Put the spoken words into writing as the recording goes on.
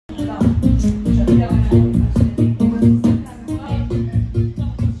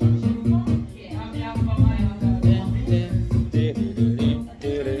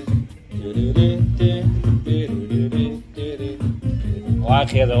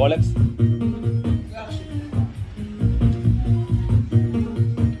רולקס?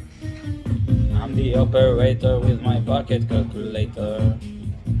 I'm the operator with my pocket calculator.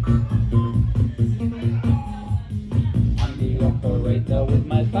 I'm the operator with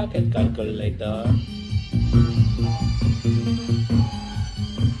my pocket calculator.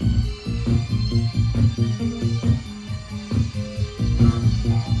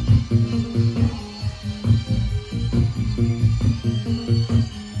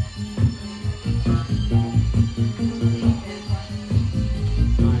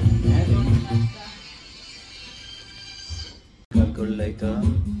 Calculator.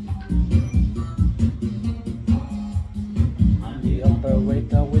 I'm the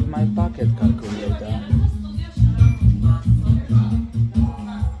operator with my pocket calculator.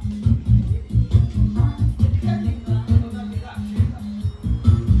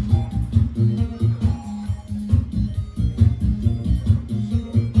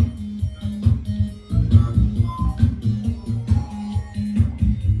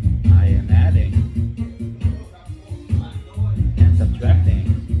 I am adding and subtracting.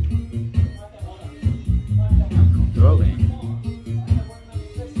 I'm controlling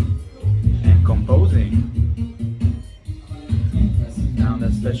and composing. Down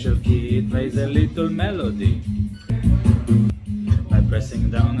that special key it plays a little melody. By pressing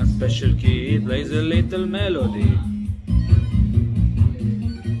down a special key it plays a little melody.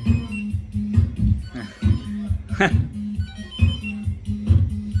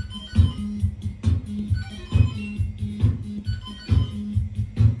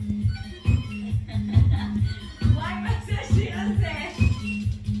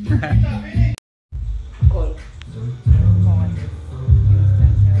 הכל.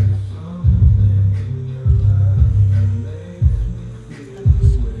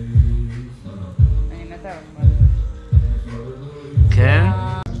 אני נתן כן?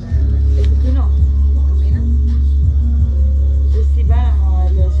 איזה תינוק, אתה מבינה? זו סיבה למה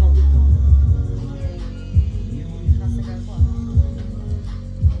לא ישב איתו. הוא נכנס לגלפון.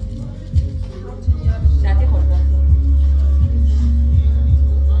 שאת יכולת לעשות.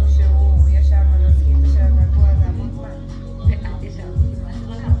 שהוא ישב על הסקיטה של הגלפון הזה המון זמן. ואת ישבת בזמן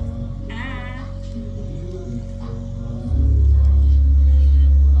אחרונה.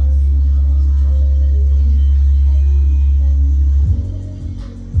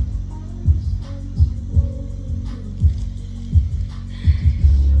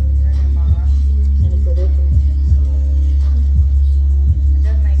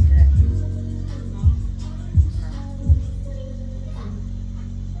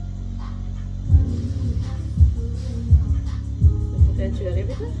 שהוא יריב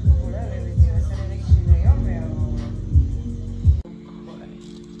איתך? הוא לא יריב איתי, הוא עשה לי רגע של היום והוא...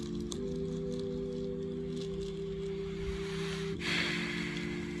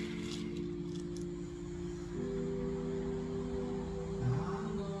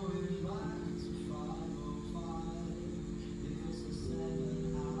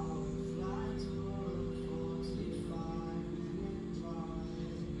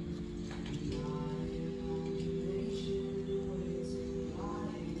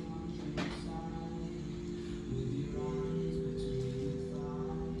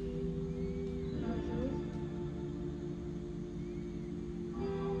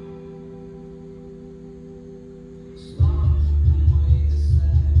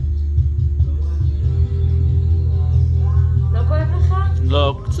 לא כואב לך?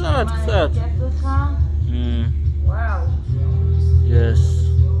 לא, קצת. כיף לך? וואו. Yes.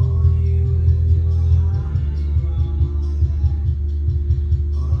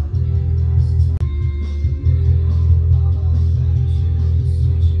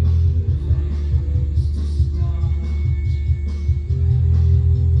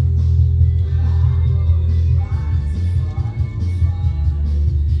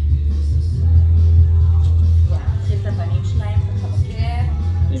 נתחיל את הפנים שלהם ככה בכיף.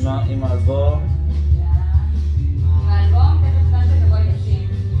 עם האלבום. האלבום תכף נעשה תבואי נשים.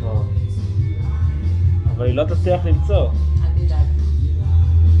 טוב. אבל היא לא תצליח למצוא. אל תדאג.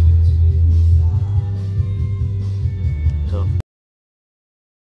 טוב.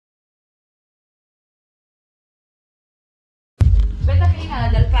 בטח הנה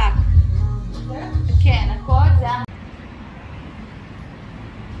על הדלפק. כן, הקוד זה...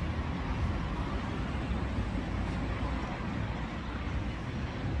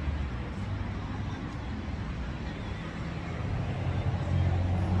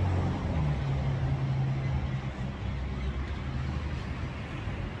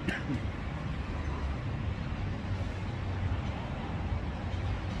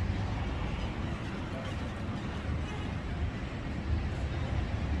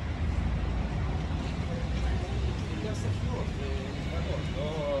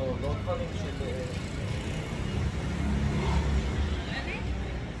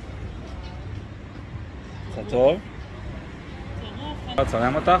 אתה טוב? טירוף.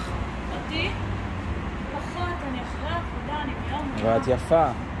 צלם אותך? אותי? פחות, אני אחרי עבודה, אני ביום. אבל את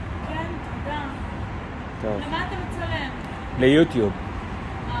יפה. כן, תודה. טוב. למה אתה מצלם? ליוטיוב.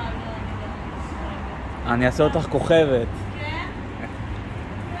 לא, אני לא. אני אעשה אותך כוכבת. כן?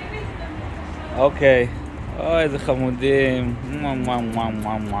 אוקיי. אוי, איזה חמודים.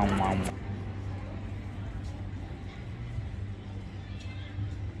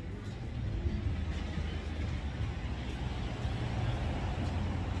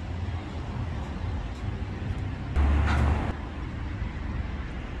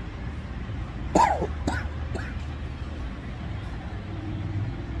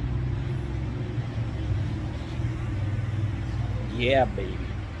 Yeah, baby.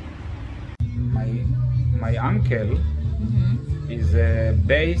 My uncle is a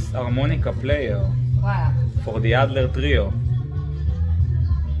bass harmonica player וואלה. for the Adler Trio.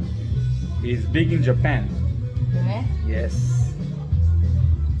 He's big in Japan. באמת? Yes.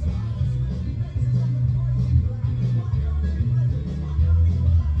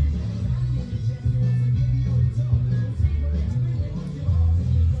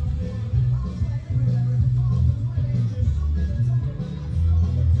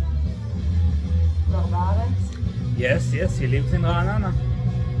 כבר בארץ? Yes, he lives in Ra'anana.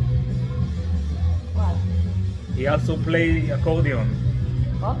 וואלה. He also play accordion.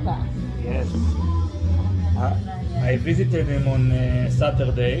 הופה. Yes. I visited him on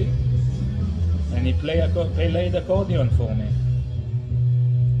Saturday and he played accordion for me.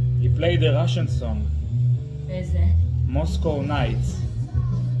 He played a Russian song, איזה? Moscow Nights.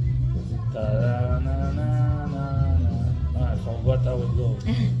 I forgot how it goes.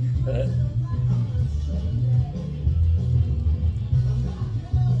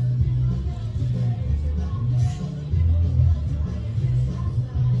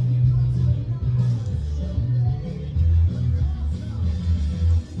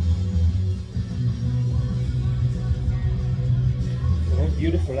 They have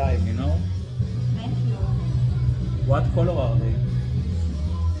beautiful eyes, you know? Thank you. What color are they?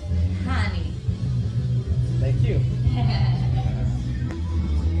 Honey. Like you.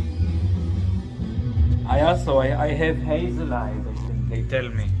 I have hazel eyes, I think, they tell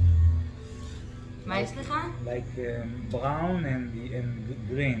me. מה יש לך? Like brown and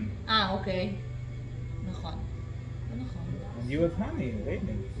green. אוקיי. נכון. זה נכון. And you have honey,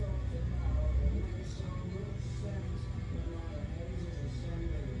 really.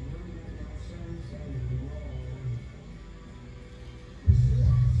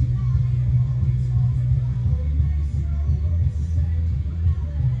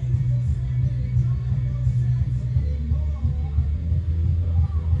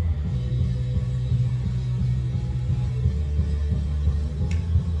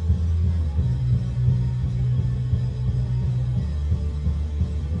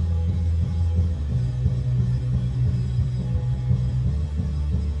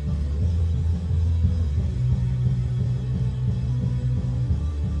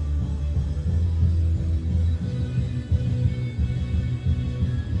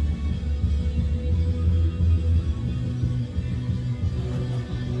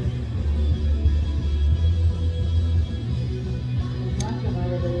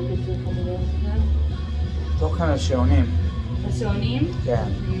 תוכן השעונים. השעונים?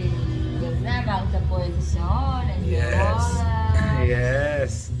 כן. וזה אמרת פה איזה שעון, איזה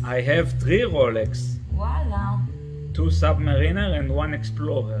Yes. I have 3 Rolex. וואלה. 2 Submariner and 1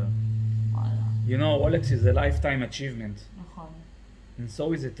 Explorer. וואלה. You know, Rolex is a lifetime achievement. נכון. And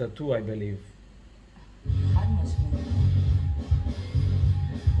so is a tattoo, I believe. חד משמעית.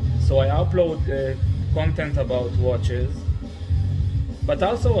 So I upload content about watches, but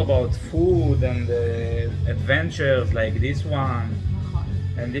also about food and adventures like this one. נכון.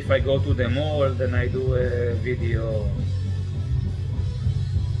 And if I go to the mall, then I do a video.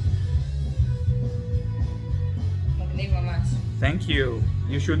 מגניב ממש. Thank you.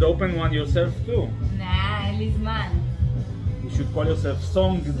 You should open one yourself too. אין לי זמן. You should call yourself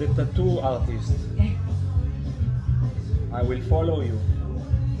Song the Tattoo Artist. I will follow you.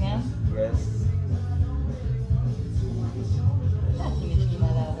 כן? Yes. יודעת אם יש לי מה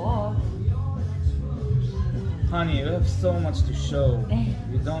להראות. Honey, you have so much to show.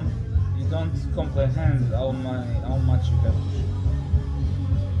 You don't comprehend how much you have to show.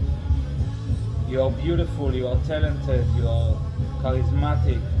 You are beautiful, you are talented, you are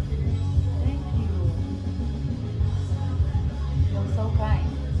charismatic. Thank you. You're so kind.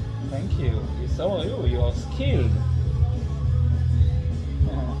 Thank you. So are you. You are skilled.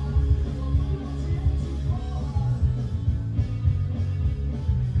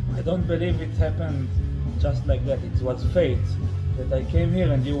 I don't believe it happened just like that. It was fate that I came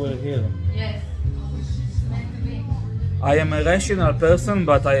here and you were here. Yes. Meant to be. I am a rational person,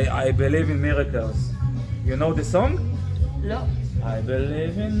 but I believe in miracles. You know the song? לא. I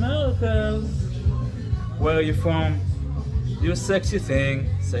believe in miracles. Where are you from? You sexy thing,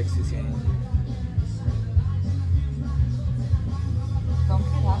 sexy thing. לא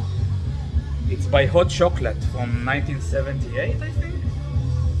מכירה. It's by Hot Chocolate from 1978, I think.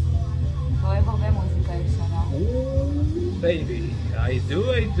 אתה אוהב הרבה מוזיקה ישנה. Ooh, baby, I do.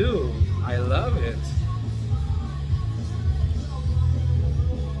 I love it.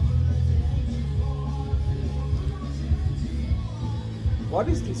 What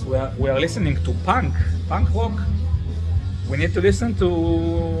is this? We are listening to punk rock. We need to listen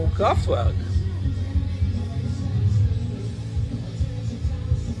to Kraftwerk.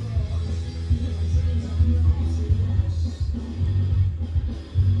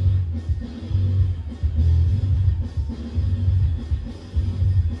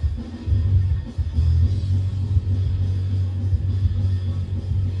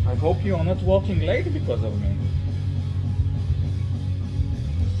 I hope you are not working late because of me.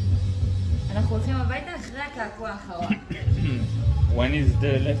 אנחנו הולכים הביתה אחרי הקעקוע האחרון. When is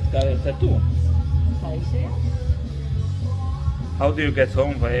the left tattoo? מתי שיהיה? How do you get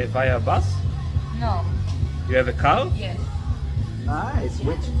home via bus? No. You have a car? Yes. Nice.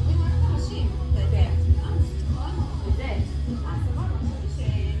 Which?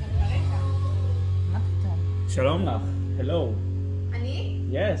 מה פתאום? Shalom לך. Hello. אני?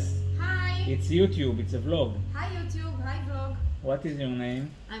 Yes. Hi. It's YouTube. It's a vlog. Hi YouTube. Hi vlog. What is your name?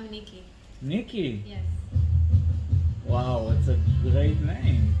 I'm Nikki. Nikki. Yes. Wow, it's a great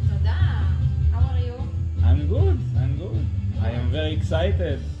name. תודה. How are you? I'm good. I am very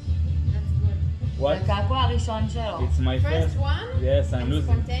excited. That's good. What? זה הקעקוע הראשון שלו. It's my First first. one? Yes, I'm And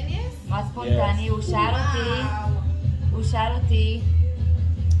losing. spontaneous? מה ספונטני? הוא שאל אותי, Wow. הוא שאל אותי,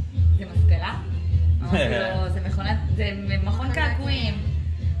 זה מספרה? אמרתי לו, זה מכון קעקועים.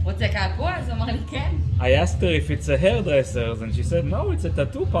 רוצה קעקוע? אז הוא אמר לי כן. I asked her if it's a hairdresser, and she said no, it's a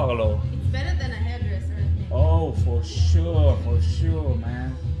tattoo parlor. It's better than a hairdresser, I think. Oh, for sure, man.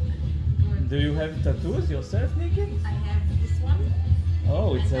 Good. Do you have tattoos yourself, Nikki? I have this one. Oh,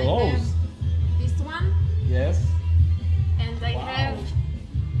 it's and a I rose. have this one. Yes. And I Wow. have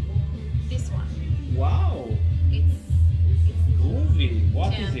this one. Wow. It's Groovy.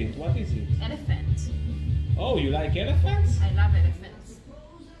 What Yeah. is it? What is it? elephant. Oh, you like elephants? I love elephants.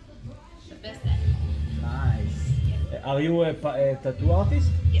 The best animal. Nice. Are you a tattoo artist?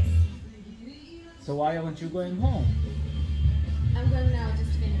 Yes. So why aren't you going home? I'm going now,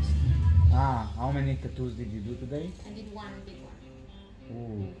 just finished. How many tattoos did you do today? I did one big one.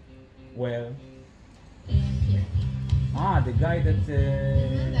 Ooh. Where? Here. The guy that...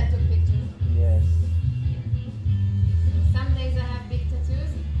 And I took pictures. Yes. Some days I have big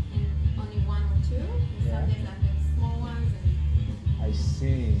tattoos and only one or two. And Yeah. some days I have small ones. And I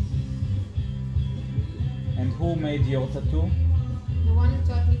see. And who made your tattoo? the one who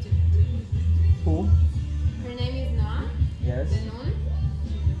taught me to tattoo. Who? Her name is Noah Yes. Benon.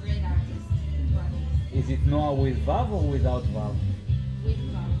 She's a great artist. Tattoo artist. Is it Noah with Vav or without Vav? With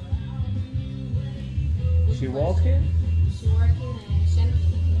love. She work here? She works in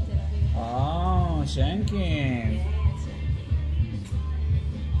Shenkin in Tel Aviv. Oh, Shenkin. Yes.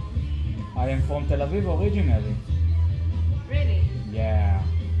 I am from Tel Aviv originally. Really? Yeah.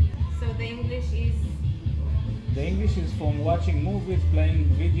 So the English is The English is from watching movies, playing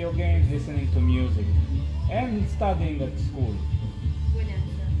video games, listening to music, and studying at school. good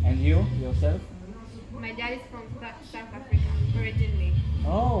answer. And you, yourself? My dad is from South Africa originally.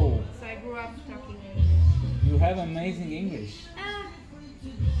 Oh, So I grew up talking English. you have amazing English.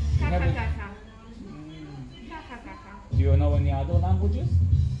 Kaka Never- kaka. Mm. Kaka kaka. Do you know any other languages?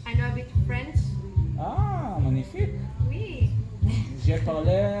 I know a bit French. Magnifique. Oui. J'ai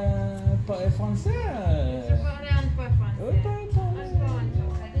parlé français. Je parlais un peu français. Un peu. Un peu.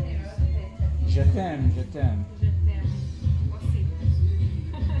 Je t'aime. Je t'aime aussi.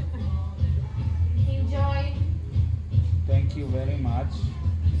 Enjoy. Thank you very much.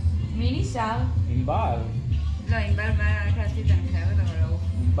 מי נשאר? ענבל. לא, ענבל באה רק להציץ, אני חייבת אבל לעוף.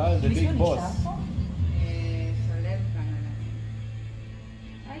 ענבל, the מישהו big boss. נשאר פה? שולב כאן עליי.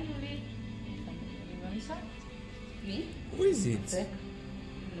 היי יולי. לא נשאר? מי? Who is it? צק?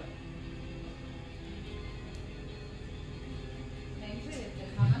 לא. האם זה יצא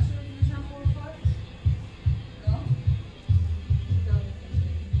לך משהו לפני שאנחנו הולכות? לא? טוב.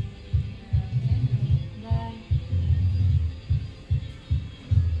 ביי.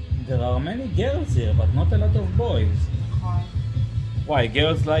 There are many girls here, but not a lot of boys. נכון. Why?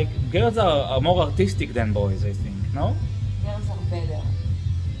 Girls are more artistic than boys, I think. No? Girls are better.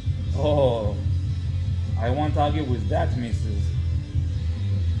 Oh, I won't argue with that, Mrs.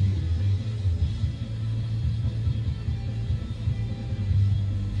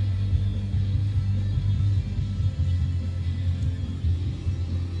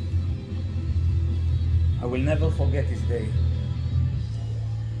 I will never forget this day.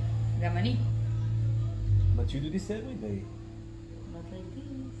 גם אני. But you do this every day. Not like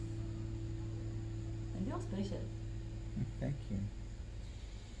this. And you're special. Thank you.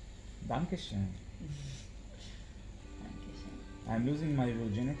 Dankeschön. I'm losing my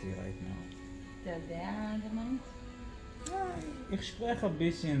virginity right now. אתה יודע גרמנית? Ich spreche ein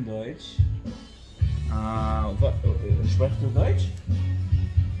bisschen Deutsch. Sprichst du Deutsch?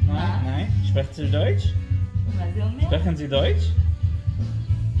 Nein. Sprichst du Deutsch? מה זה אומר? Sprechen Sie Deutsch?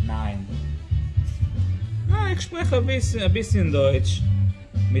 Nein. Ich spreche ein bisschen Deutsch.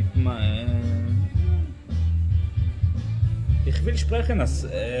 Ich will sprechen das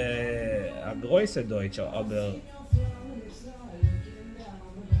große Deutsch, aber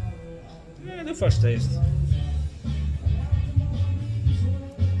du verstehst.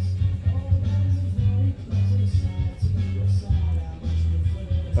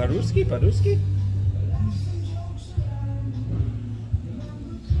 По-русски?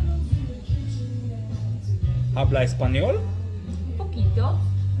 ¿Habla español? Un poquito.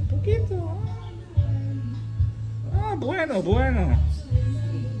 Un poquito. Bueno.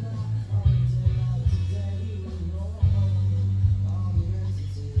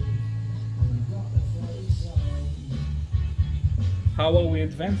 How are we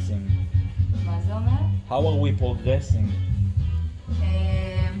advancing? מה זה אומר? How are we progressing?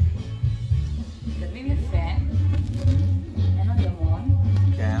 מתקדמים יפה. אין עוד המון.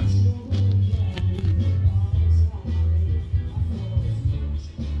 כן.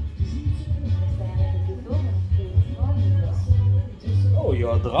 Oh, you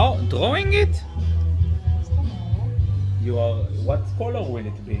are drawing it? You are... What color will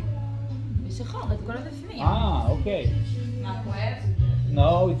it be? בשחור, את כל הדפנים. Okay. מה כואב?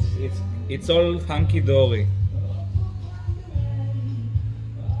 No, it's all hunky dory.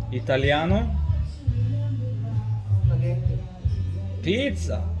 Italiano? ספגטי.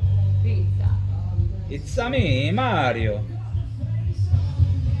 Pizza. פיצה. It's me, Mario.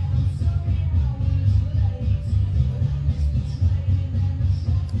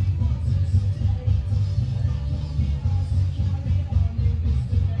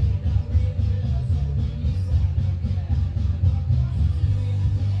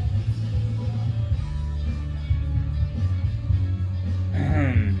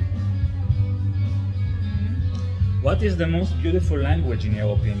 What is the most beautiful language in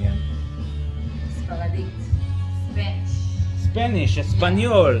your opinion? ספרדית. Spanish,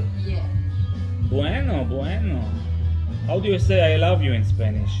 Espanol. Yeah. Bueno. How do you say I love you in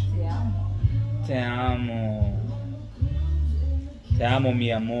Spanish? Te amo. Te amo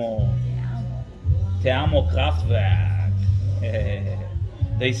mi amor. Te amo Kraftwerk.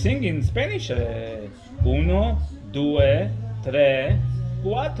 They sing in Spanish. 1, 2, 3,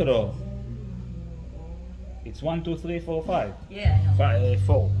 4. It's 1, 2, 3, 4, 5. Yeah, I know.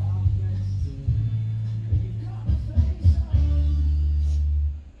 4.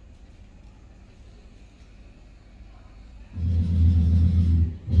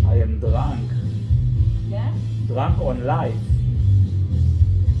 I am drunk. Yeah? Drunk on life.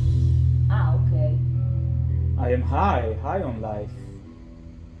 Okay. I am high on life.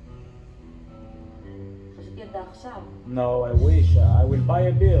 חשבתי אתה עכשיו. No, I wish. I will buy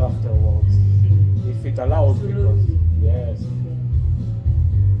a beer afterwards. If it allows, because yes.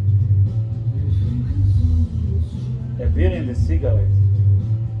 A beer and a cigarette.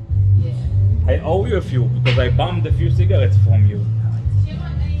 Yeah. I owe you a few because I bummed a few cigarettes from you.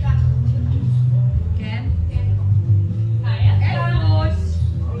 כן? אלוש!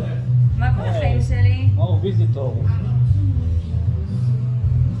 מה קורה חיים שלי? Oh, visitor.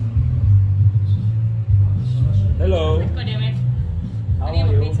 Hello. מתקדמת. How אני are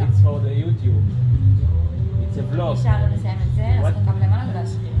עם you? הפיצה. It's for the YouTube. It's a vlog. נשאר לסיים את זה, What? לעשות אותם למעלה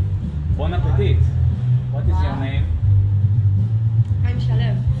ולהשאיר. Bon appetit. What is your name? אני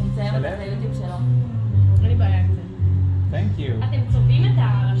משלב. הוא מציין אותך ליוטיוב שלו. אין לי בעיה עם זה. Thank you. אתם צובעים את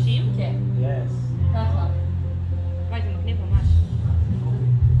הראשים? כן. Yes. ככה. וואי, זה מגניב ממש.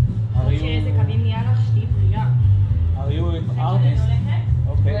 Are שאיזה you קווים נהיה לך שתהיי בריאה. Are you an אני artist? הולכת.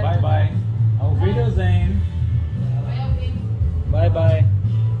 Okay, bye bye. Auf Wiedersehen. Bye bye.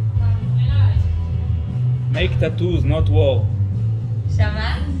 Make tattoos, not war.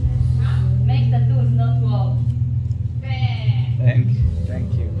 שמעת? make tattoos not war. Thank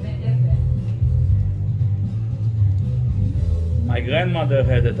you. My grandmother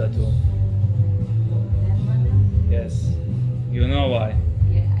had a tattoo. Yes. You know why?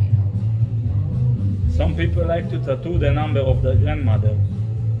 Yeah, I know. Some people like to tattoo the number of their grandmother.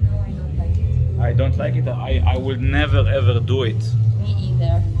 No, I don't like it. I don't like it. I will never ever do it. Me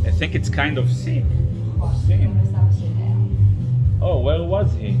either. I think it's kind of sin. Sin. Oh, where was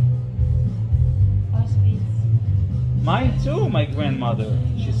he? Mine too, my grandmother.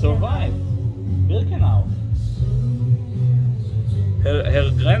 She survived. Birkenau. Her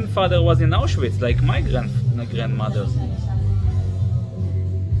grandfather was in Auschwitz, like my grandmother.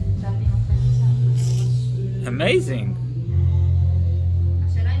 Amazing.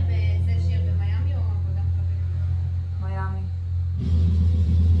 השאלה אם זה שיר במיאמי או עבודה חברים? מיאמי.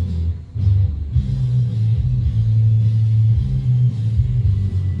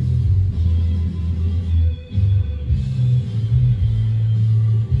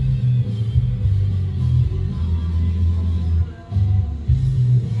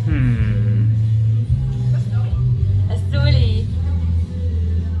 עשו לי.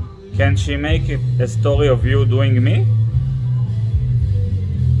 Can she make it a story of you doing me?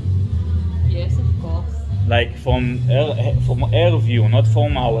 Yes, of course. Like from her view, not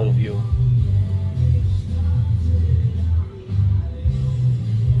from our view.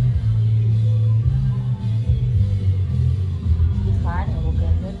 סליחה, אני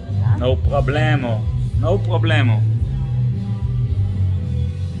מרוכזת רגע. No problemo. No problemo.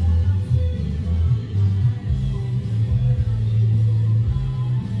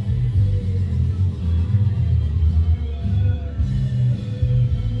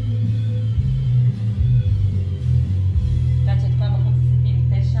 יודעת שאת כל בחוץ עשיתי עם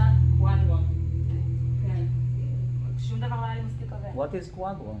 9 קוואדרון. כן. שום דבר לא היה לי מספיק כבד. What is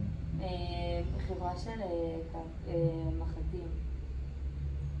quadron? חברה של מחטים.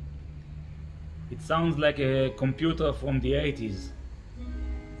 It sounds like a computer from the 80s.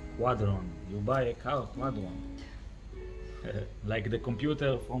 Quadron. You buy a car, Quadron. Like the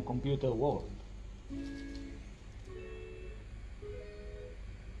computer from Computer World.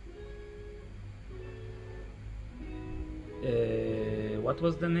 What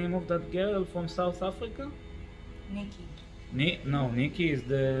was the name of that girl from South Africa? ניקי. No, Nikki is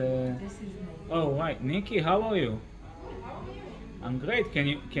the... This is me. Oh, right. Nikki, how are you? How are you? I'm great.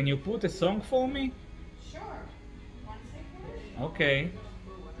 Can you put a song for me? Sure. One second. Okay.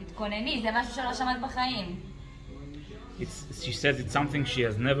 תתכונני, זה משהו שלא שמעת בחיים. She says it's something she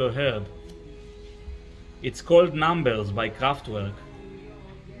has never heard. It's called Numbers by Kraftwerk.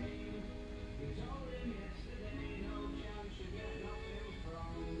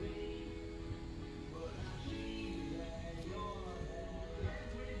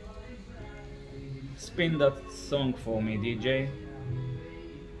 Spin that song for me, DJ.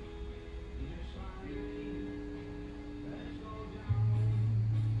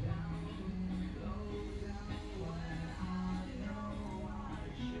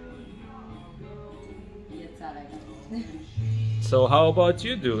 יצא רגע. So how about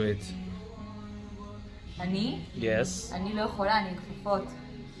you do it? אני? Yes. אני לא יכולה, אני עם כפפות.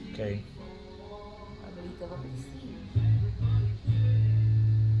 Okay. אבל היא טובה בסין.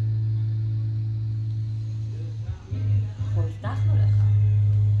 אנחנו הבטחנו לך.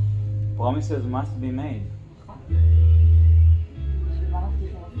 Promises must be made נכון? בשביל מה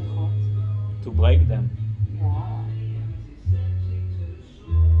מבטיחים הבטחות? to break them. וואו.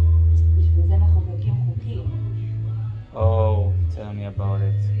 בשביל זה מחוקקים חוקים. Oh, tell me about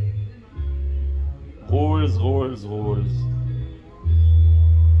it. Rules, rules, rules.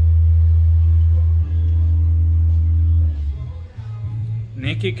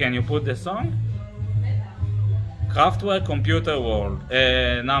 Nikki, can you put the song? Kraftwerk Computer World.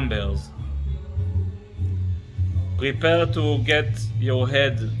 Numbers. Prepare to get your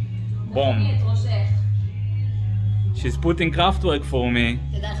head bombed. תראי את ראשך. She's putting Kraftwerk for me.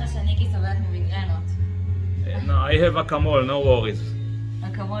 תדע לך שניקי סובלת ממיגרנות. No, I have Akamol, no worries.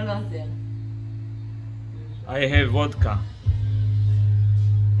 אקמול לא עוזר. I have vodka.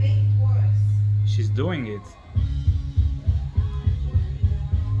 Make it worse. She's doing it.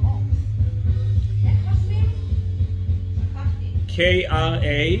 איך חושבים? שכחתי. Kraft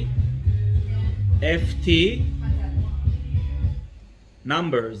Numbers.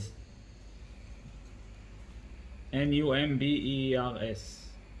 Numbers.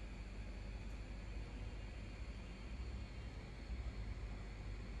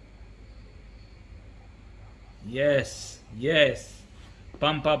 Yes, yes.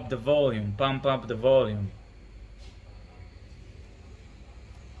 Pump up the volume, pump up the volume.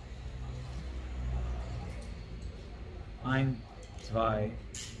 2,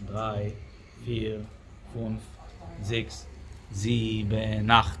 3, 4, 5, 6,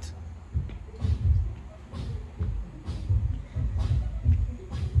 7, 8.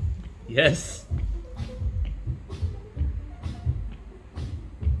 Yes.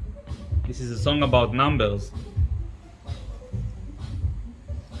 This is a song about numbers.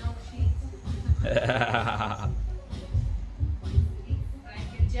 No sheets.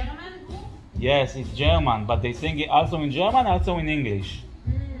 Like in German? Yes, it's German, but they sing it also in German, also in English.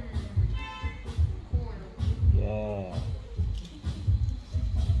 Cool. Yeah.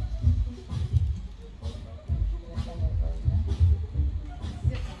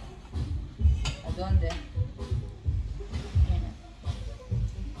 ¿A dónde?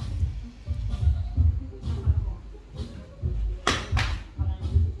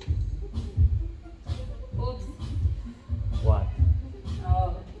 Oops. What?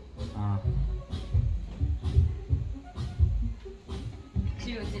 Oh. Ah.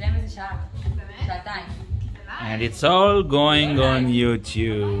 תקשיב, הוא צילם איזה שעה. באמת? שעתיים. And it's all going on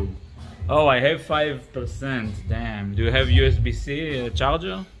YouTube. Oh, I have 5%. Damn. Do you have USB-C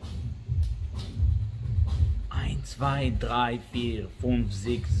charger? 1, 2, 3, 4, 5,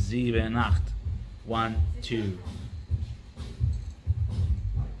 6, 7, 8. 1, 2.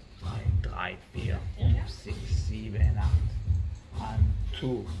 3, 4, 5, 6, 7, 8. 1,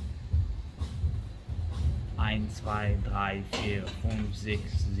 2. 1, 2, 3, 4, 5, 6,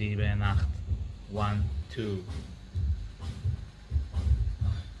 7, 8. 1, 2.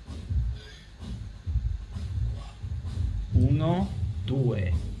 Uno,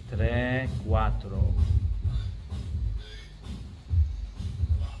 due, tre, quattro.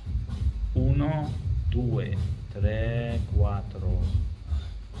 Uno, due, tre, quattro.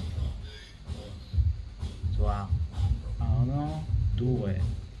 Qua. Uno, due,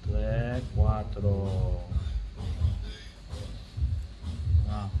 tre, quattro.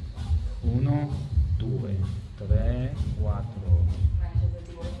 Ah. Uno, due, tre, quattro. מה, יש איזה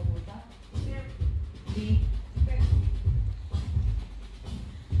דיבור בקבוצה? בי.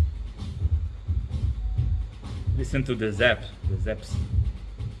 Listen to the zaps.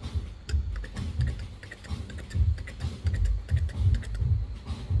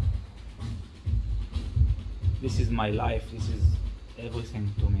 This is my life. This is everything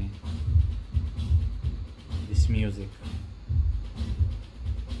to me. This music.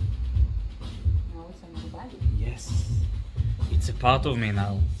 מאוד סמכובל. Yes. It's a part of me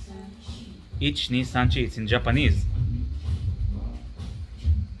now. Ichi Sanchi, it's in Japanese.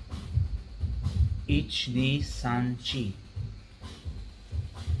 Ichi Sanchi.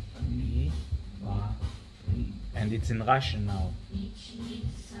 And it's in Russian now.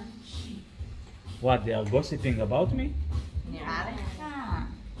 What, they are gossiping about me? נראה לך?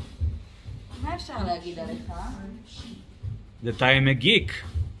 מה אפשר להגיד עליך? That I am a geek.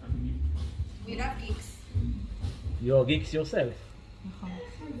 We love geeks. You're geeks yourself. נכון.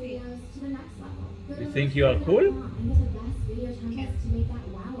 Videos to the next level. You think you are cool? And get the best video templates to make that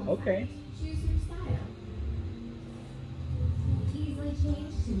wow effect. Okay. Choose your style. Easily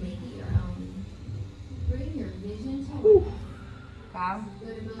change to make it your own. Bring your vision to life. קו? Go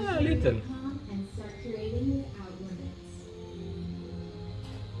to A little. motion.com and start creating without limits.